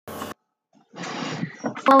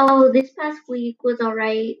Well, this past week was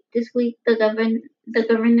alright. This week, the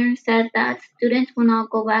governor said that students will not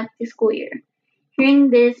go back this school year. Hearing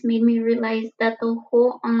this made me realize that the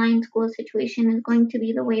whole online school situation is going to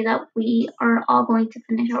be the way that we are all going to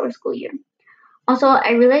finish our school year. Also,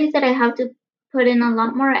 I realized that I have to put in a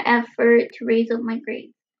lot more effort to raise up my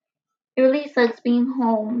grades. It really sucks being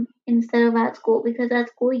home instead of at school because at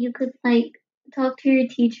school you could like talk to your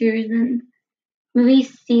teachers and maybe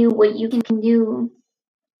see what you can do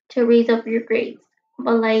to raise up your grades.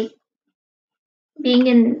 But like being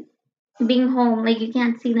in being home, like you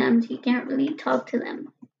can't see them, so you can't really talk to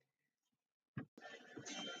them.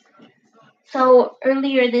 So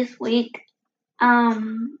earlier this week,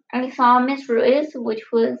 I saw Miss Ruiz, which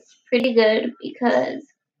was pretty good because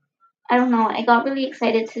I don't know, I got really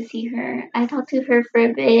excited to see her. I talked to her for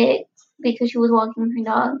a bit because she was walking her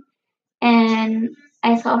dog, and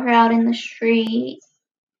I saw her out in the street.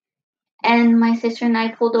 And my sister and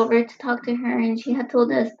I pulled over to talk to her, and she had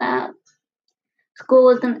told us that school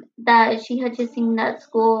wasn't that she had just seen that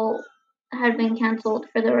school had been canceled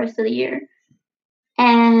for the rest of the year.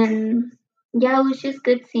 And yeah, it was just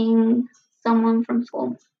good seeing someone from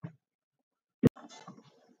school.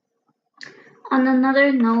 On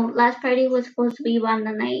another note, last Friday was supposed to be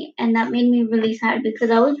Banda Night, and that made me really sad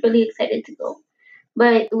because I was really excited to go,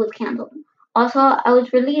 but it was canceled. Also, I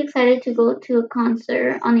was really excited to go to a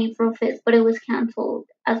concert on April 5th, but it was canceled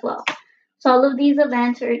as well. So all of these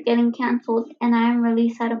events are getting canceled, and I'm really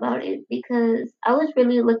sad about it because I was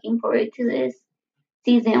really looking forward to this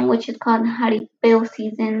season, which is called Haripeo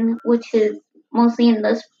season, which is mostly in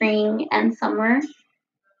the spring and summer.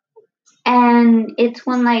 And it's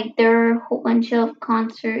when like there are a whole bunch of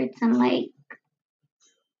concerts and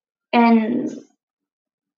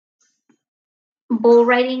bull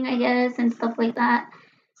riding, I guess, and stuff like that.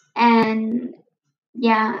 And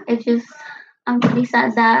yeah, it just I'm pretty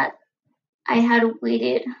sad that I had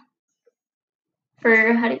waited for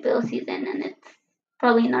Haripeo season, and it's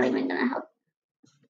probably not even gonna happen.